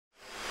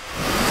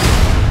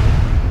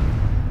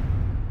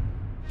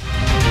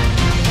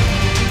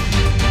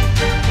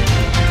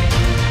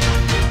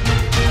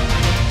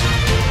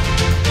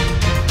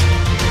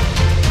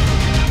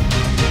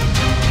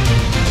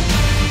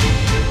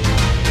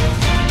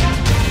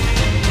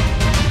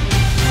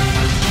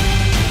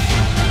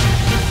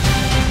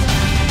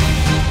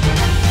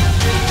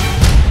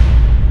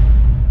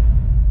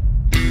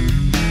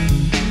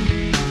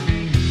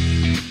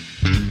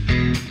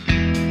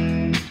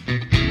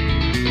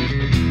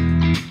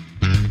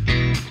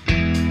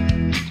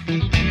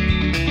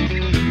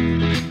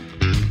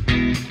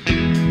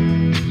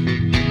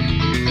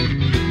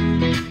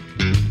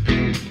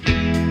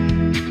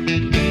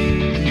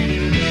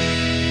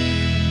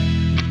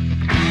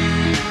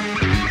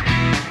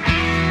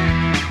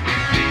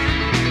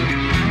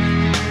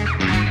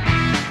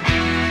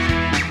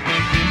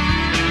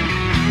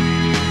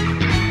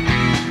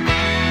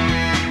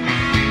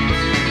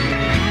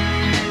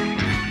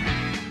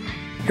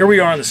we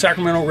are on the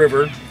Sacramento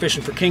River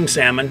fishing for king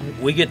salmon.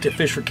 We get to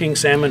fish for king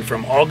salmon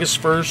from August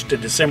 1st to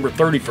December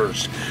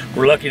 31st.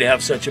 We're lucky to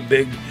have such a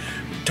big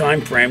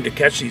time frame to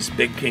catch these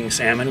big king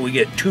salmon. We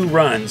get 2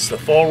 runs. The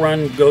fall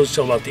run goes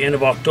till about the end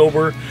of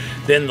October,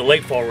 then the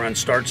late fall run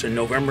starts in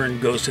November and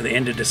goes to the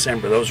end of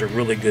December. Those are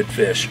really good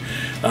fish.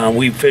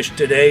 We fished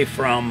today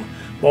from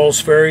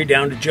Balls Ferry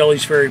down to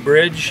Jelly's Ferry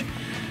Bridge.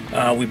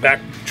 We back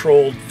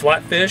trolled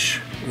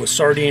flatfish with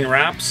sardine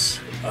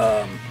wraps.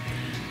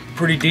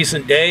 Pretty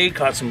decent day,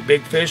 caught some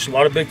big fish, a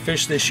lot of big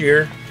fish this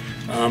year.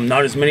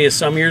 Not as many as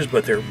some years,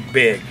 but they're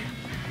big.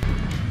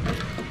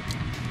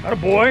 Atta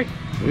boy.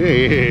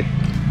 Hey.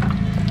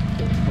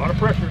 A lot of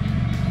pressure.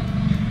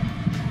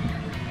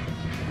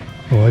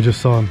 Oh, I just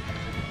saw him.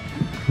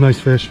 Nice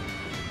fish.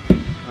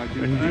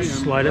 And you just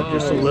slide up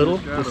just a little,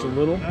 just a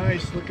little.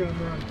 Nice, look at him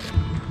run.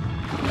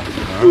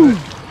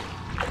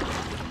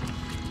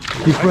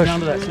 Keep right down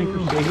to that sinker,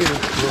 stay here.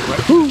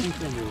 Right to the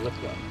sinker and we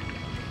lift up.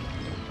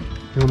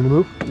 You want me to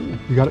move?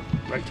 You got it?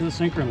 Right to the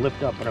sinker and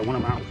lift up, but I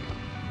want him out.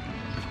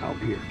 Out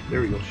here. There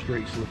we go,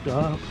 straight, lift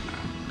up.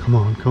 Come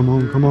on, come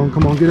on, come on,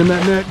 come on. Get in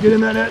that net, get in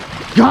that net.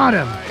 Got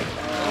him!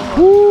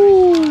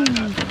 Woo!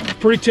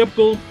 Pretty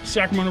typical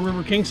Sacramento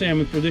River king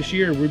salmon for this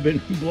year. We've been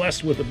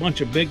blessed with a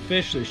bunch of big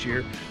fish this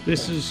year.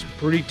 This is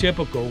pretty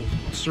typical.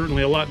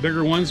 Certainly a lot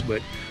bigger ones,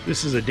 but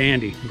this is a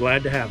dandy.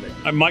 Glad to have it.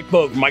 I'm Mike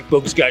Bogue, Mike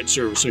Bogue's Guide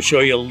Service. I'll show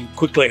you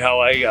quickly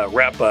how I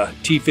wrap a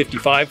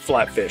T55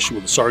 flatfish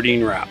with a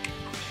sardine wrap.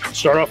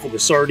 Start off with a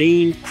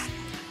sardine,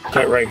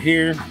 cut right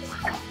here.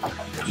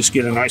 Just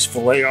get a nice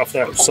fillet off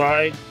that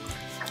side.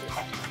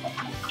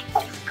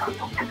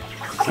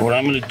 And what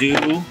I'm going to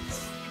do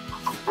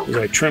is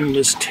I trim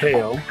this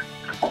tail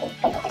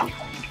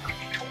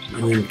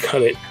and then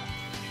cut it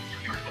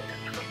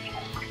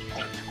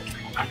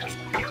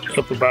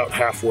up about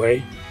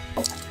halfway.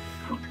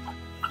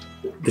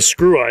 The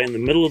screw eye in the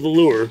middle of the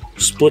lure,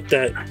 split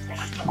that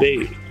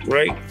bait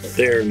right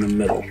there in the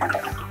middle.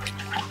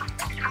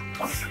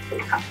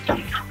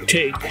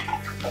 Take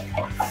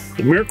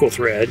the miracle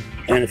thread,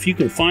 and if you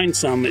can find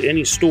some at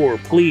any store,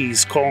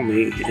 please call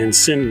me and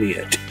send me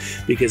it,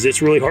 because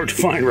it's really hard to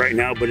find right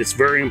now, but it's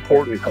very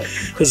important,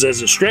 because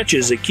as it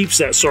stretches, it keeps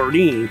that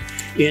sardine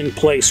in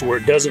place where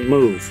it doesn't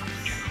move.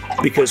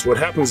 Because what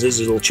happens is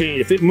it'll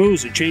change. If it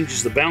moves, it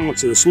changes the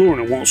balance of this lure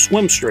and it won't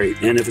swim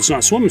straight. And if it's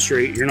not swimming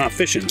straight, you're not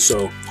fishing.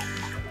 So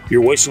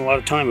you're wasting a lot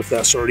of time if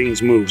that sardine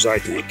moves, I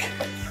think.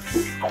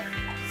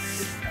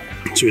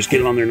 So just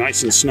get it on there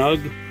nice and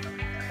snug.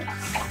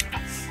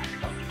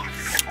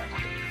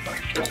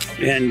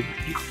 And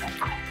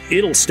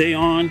it'll stay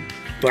on,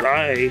 but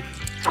I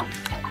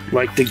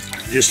like to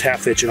just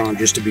half hitch it on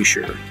just to be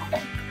sure.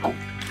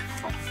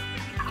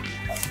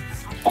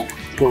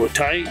 Pull it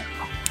tight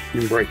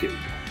and break it.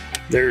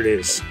 There it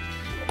is.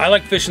 I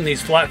like fishing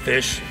these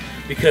flatfish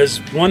because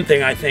one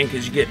thing I think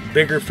is you get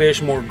bigger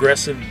fish, more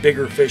aggressive,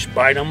 bigger fish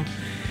bite them,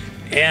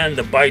 and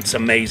the bite's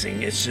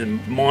amazing. It's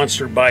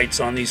monster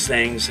bites on these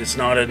things. It's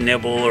not a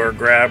nibble or a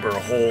grab or a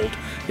hold.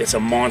 It's a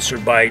monster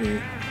bite,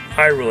 and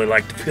I really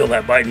like to feel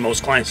that bite, and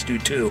most clients do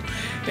too.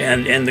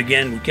 And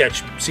again, we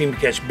seem to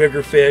catch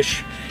bigger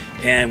fish,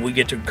 and we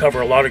get to cover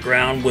a lot of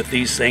ground with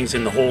these things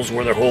in the holes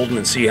where they're holding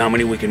and see how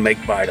many we can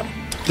make bite them.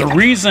 The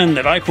reason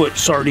that I put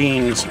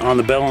sardines on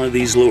the belly of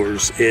these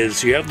lures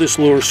is you have this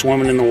lure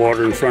swimming in the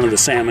water in front of the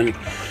salmon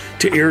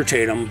to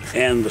irritate them,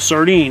 and the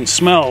sardine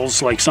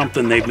smells like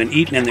something they've been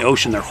eating in the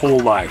ocean their whole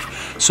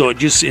life. So it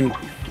just,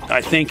 I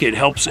think it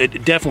helps,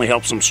 it definitely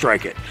helps them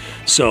strike it.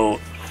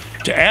 So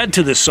to add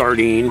to this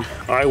sardine,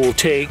 I will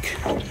take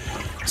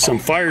some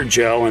fire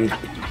gel, and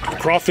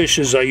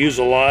crawfishes I use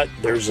a lot.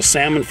 There's a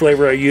salmon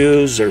flavor I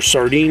use, there's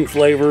sardine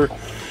flavor,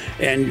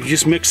 and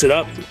just mix it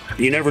up.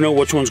 You never know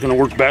which one's going to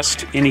work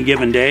best any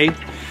given day,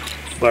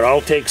 but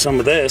I'll take some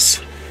of this,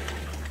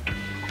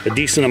 a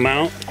decent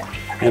amount,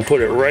 and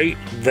put it right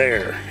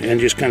there and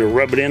just kind of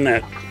rub it in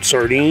that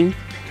sardine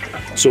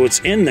so it's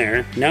in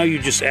there. Now you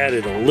just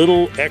added a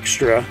little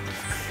extra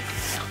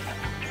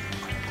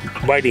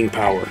biting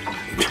power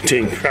to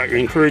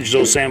encourage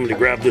those salmon to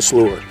grab this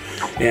lure,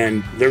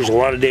 and there's a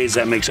lot of days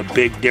that makes a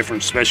big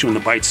difference, especially when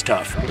the bite's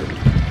tough.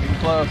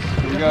 Close.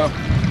 Here we go.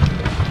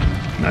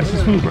 Nice and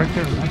smooth right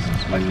there. Nice and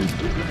smooth.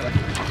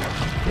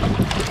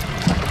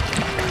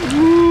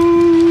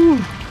 Woo!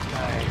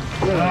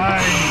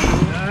 Nice.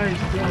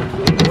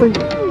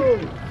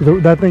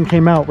 That thing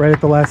came out right at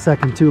the last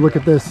second too. Look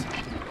at this.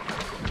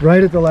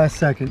 Right at the last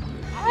second.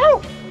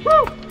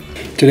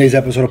 Today's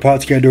episode of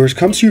Pautzke Outdoors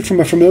comes to you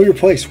from a familiar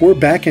place. We're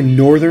back in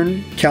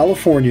Northern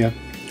California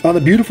on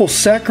the beautiful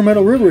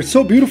Sacramento River. It's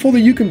so beautiful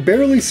that you can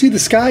barely see the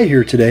sky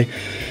here today.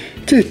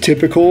 It's a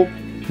typical,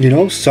 you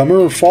know, summer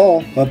or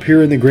fall up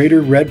here in the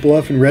greater Red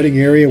Bluff and Redding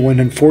area, when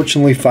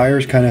unfortunately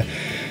fires kind of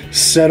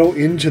settle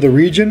into the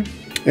region,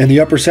 and the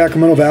upper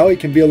Sacramento Valley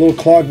can be a little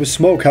clogged with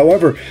smoke.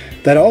 However,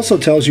 that also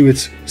tells you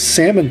it's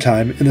salmon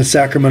time in the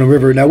Sacramento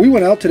River. Now, we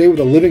went out today with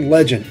a living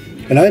legend,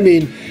 and I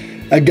mean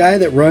a guy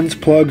that runs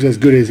plugs as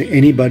good as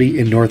anybody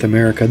in North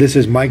America. This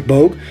is Mike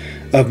Bogue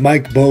of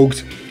Mike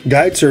Bogue's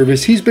Guide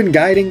Service. He's been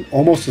guiding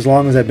almost as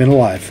long as I've been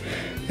alive.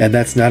 And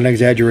that's not an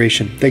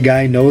exaggeration. The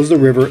guy knows the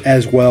river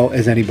as well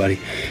as anybody.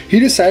 He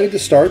decided to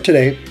start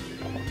today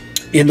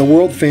in the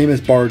world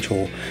famous barge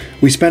hole.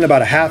 We spent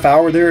about a half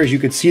hour there. As you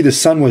could see, the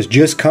sun was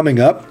just coming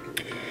up.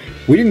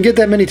 We didn't get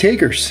that many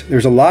takers.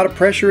 There's a lot of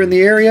pressure in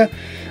the area.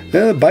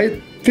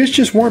 Fish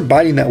just weren't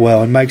biting that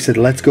well, and Mike said,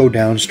 let's go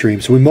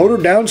downstream. So we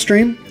motored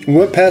downstream. We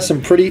went past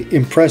some pretty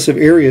impressive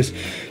areas.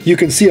 You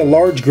can see a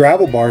large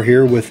gravel bar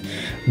here with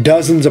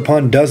dozens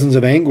upon dozens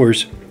of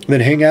anglers that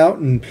hang out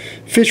and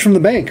fish from the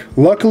bank.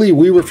 Luckily,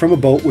 we were from a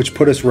boat, which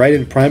put us right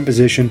in prime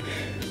position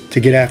to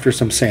get after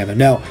some salmon.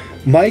 Now,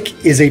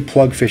 Mike is a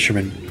plug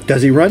fisherman.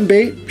 Does he run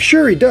bait?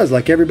 Sure, he does,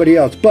 like everybody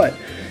else. But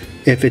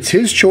if it's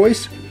his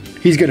choice,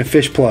 he's going to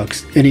fish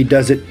plugs, and he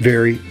does it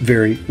very,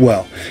 very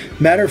well.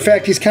 Matter of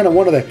fact, he's kind of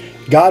one of the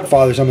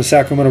godfathers on the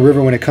Sacramento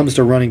River when it comes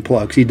to running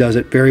plugs. He does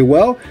it very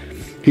well.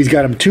 He's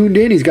got them tuned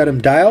in. He's got them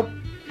dialed.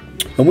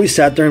 And we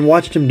sat there and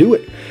watched him do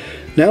it.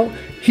 Now,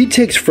 he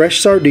takes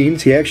fresh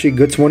sardines. He actually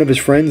gets one of his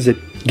friends that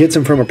gets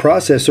them from a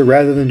processor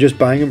rather than just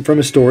buying them from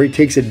a store. He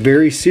takes it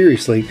very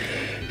seriously.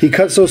 He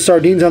cuts those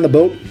sardines on the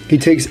boat. He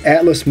takes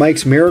Atlas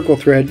Mike's Miracle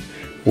Thread,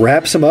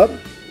 wraps them up,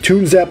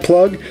 tunes that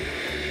plug,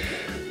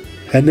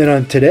 and then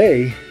on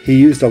today, he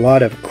used a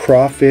lot of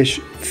crawfish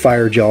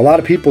fire gel. A lot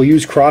of people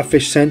use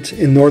crawfish scent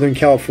in Northern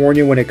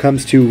California when it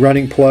comes to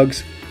running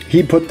plugs.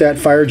 He put that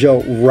fire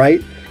gel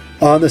right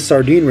on the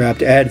sardine wrap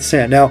to add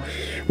scent. Now,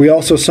 we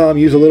also saw him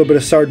use a little bit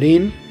of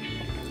sardine.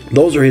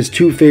 Those are his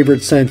two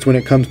favorite scents when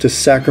it comes to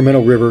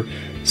Sacramento River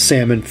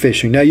salmon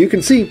fishing. Now, you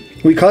can see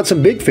we caught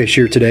some big fish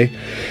here today,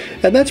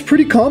 and that's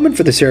pretty common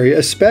for this area,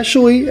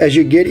 especially as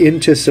you get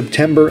into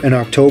September and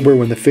October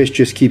when the fish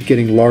just keep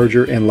getting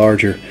larger and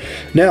larger.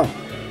 Now,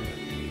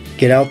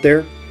 get out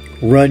there,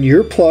 run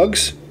your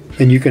plugs,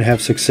 and you can have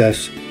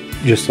success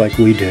just like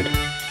we did.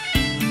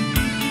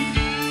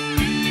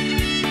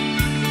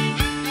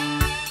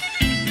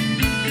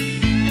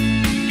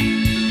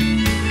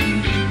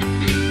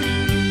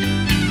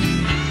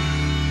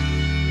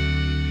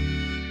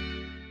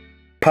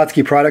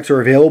 Pautzke products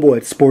are available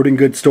at sporting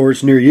goods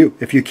stores near you.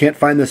 If you can't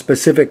find the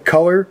specific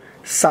color,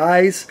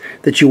 size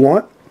that you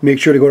want, make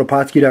sure to go to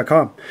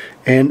Pautzke.com.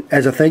 And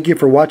as a thank you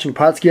for watching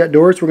Pautzke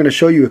Outdoors, we're going to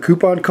show you a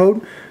coupon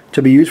code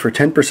to be used for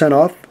 10%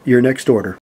 off your next order.